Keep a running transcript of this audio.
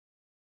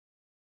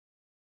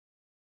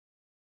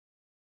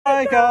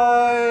Hi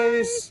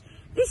guys!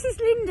 This is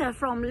Linda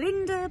from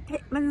Linda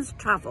Pitman's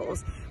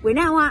Travels. We're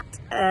now at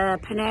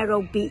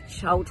Pernera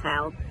Beach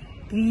Hotel.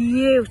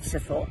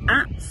 Beautiful,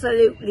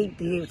 absolutely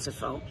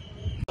beautiful.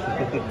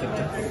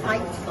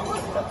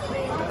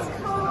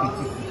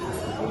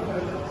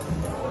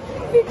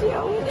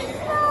 Video.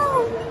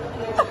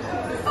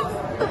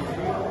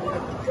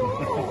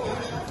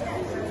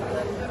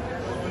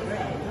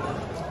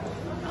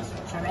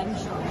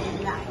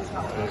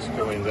 It's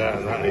going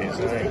down, that is,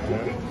 isn't it?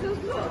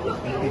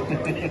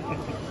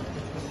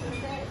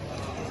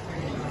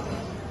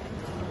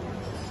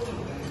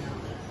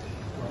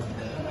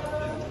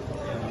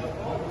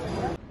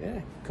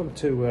 Yeah, come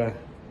to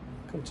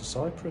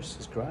Cyprus,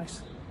 it's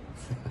great.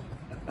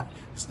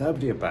 There's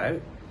nobody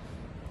about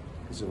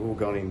because they've all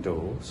gone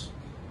indoors.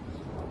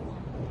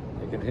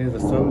 You can hear the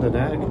thunder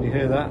now. Can you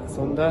hear that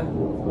thunder?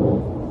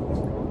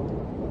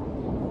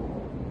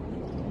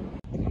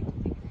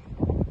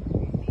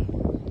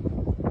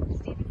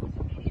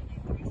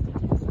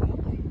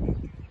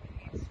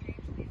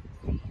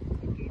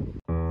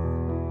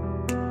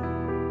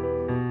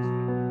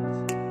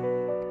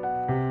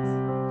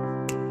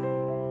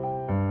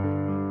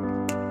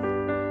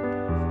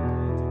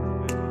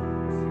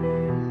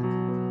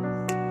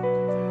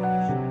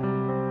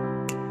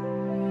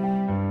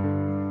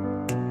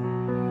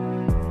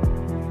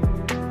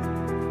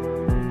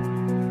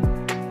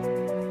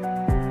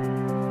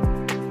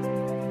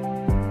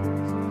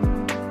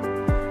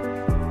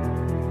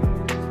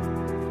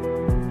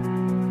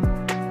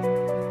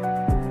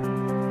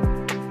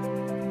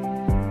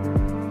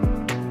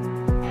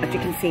 As you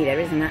can see, there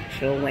is an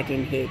actual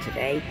wedding here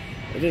today.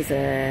 It is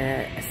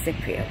a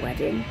Cypriot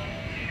wedding,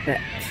 but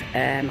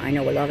I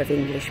know a lot of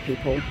English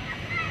people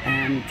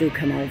do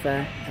come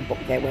over and book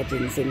their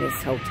weddings in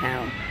this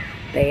hotel.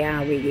 They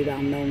are really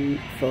well known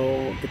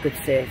for the good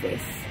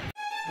service.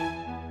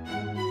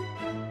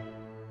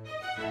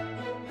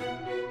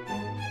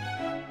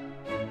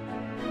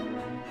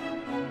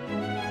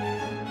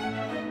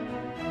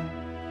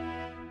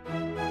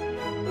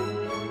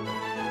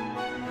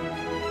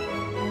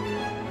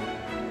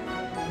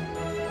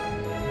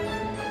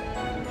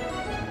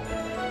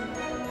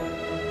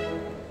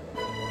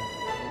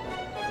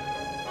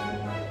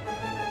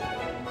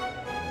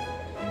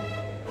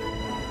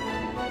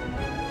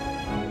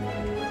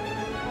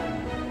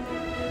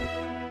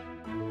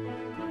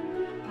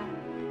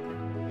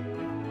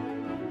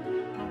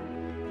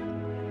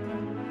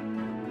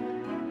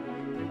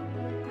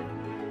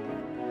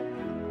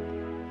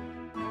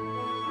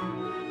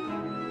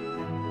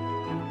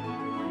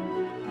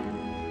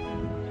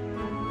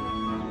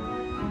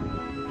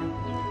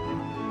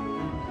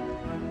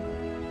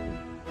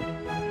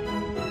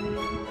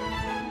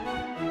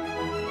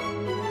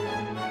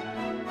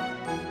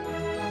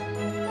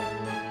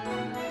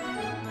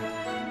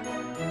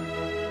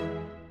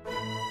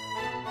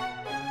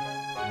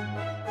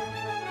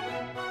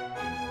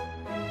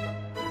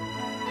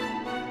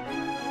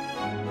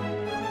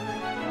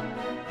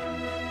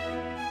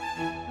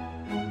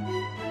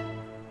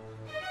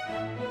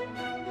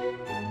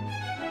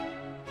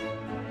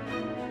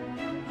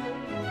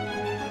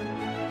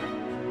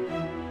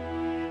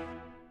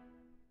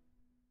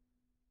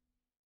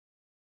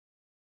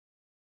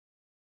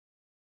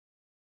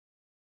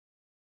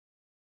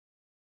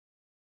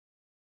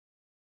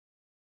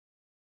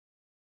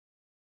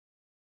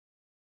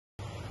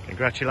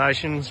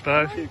 Congratulations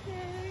both. Thank you.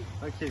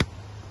 Thank you.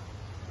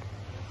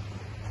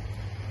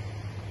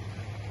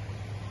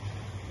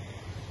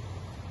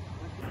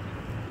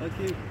 Thank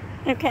you.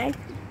 Okay.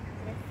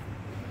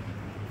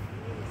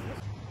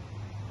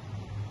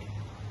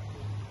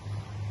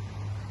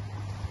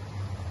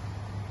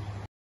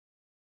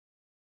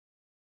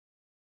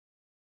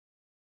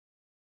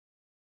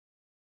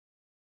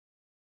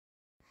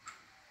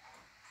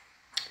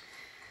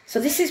 So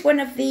this is one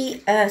of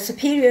the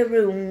superior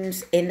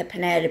rooms in the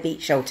Pernera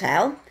Beach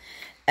Hotel.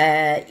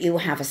 You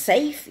have a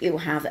safe, you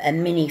have a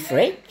mini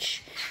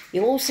fridge.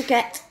 You also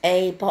get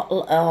a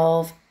bottle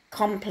of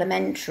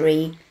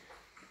complimentary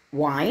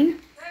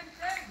wine.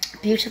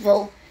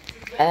 Beautiful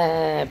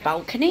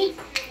balcony.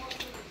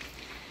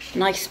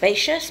 Nice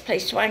spacious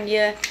place to hang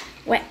your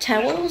wet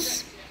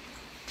towels.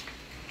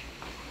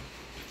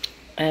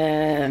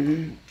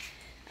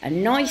 A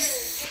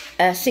nice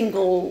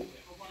single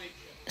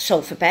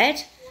sofa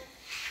bed.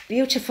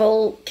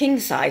 Beautiful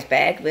king-size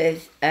bed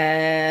with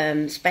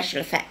special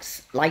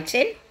effects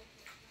lighting.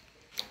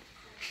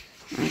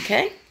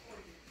 Okay.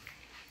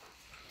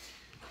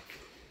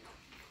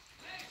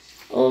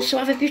 Also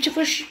have a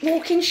beautiful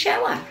walk-in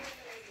shower.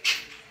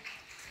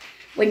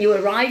 When you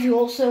arrive, you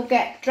also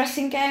get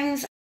dressing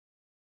gowns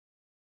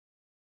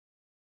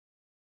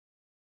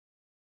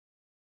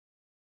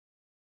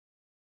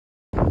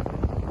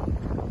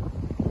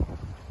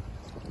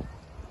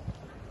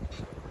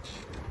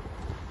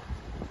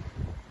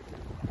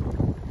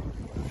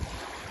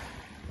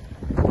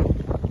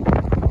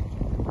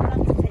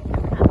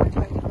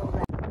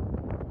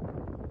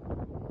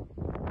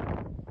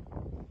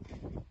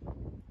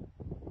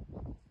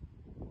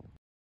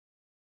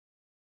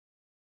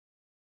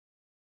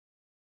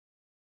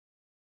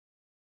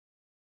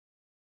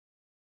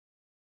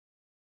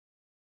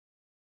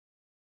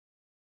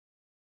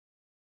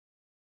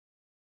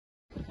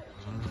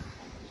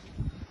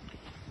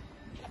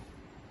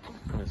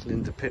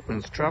Linda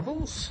Pitman's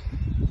Travels.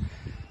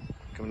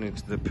 Coming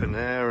into the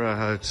Pernera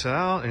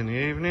Hotel in the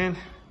evening.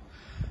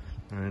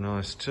 Very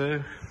nice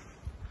too.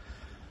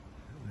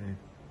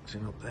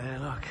 Sitting up there,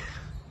 look.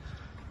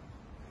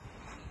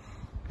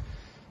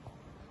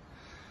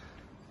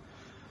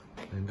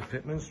 Linda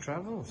Pitman's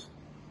Travels.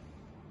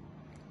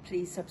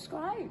 Please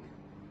subscribe.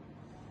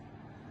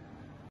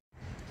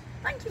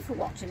 Thank you for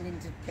watching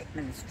Linda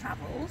Pitman's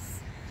Travels.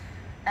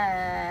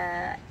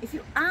 If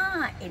you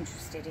are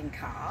interested in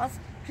cars,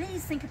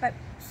 please think about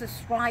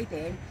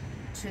subscribing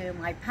to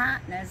my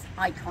partner's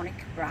iconic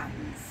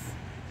brands.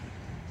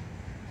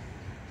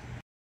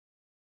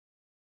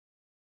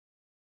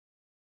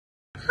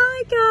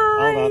 Hi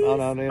guys! Hold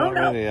on, you're not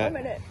ready yet.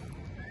 1 minute.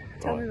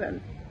 Tell me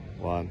when.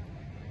 1,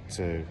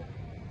 2,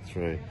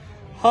 3.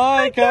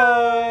 Hi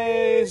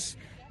guys!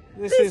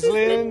 This is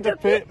Linda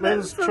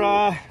Pitman's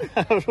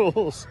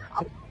Travels.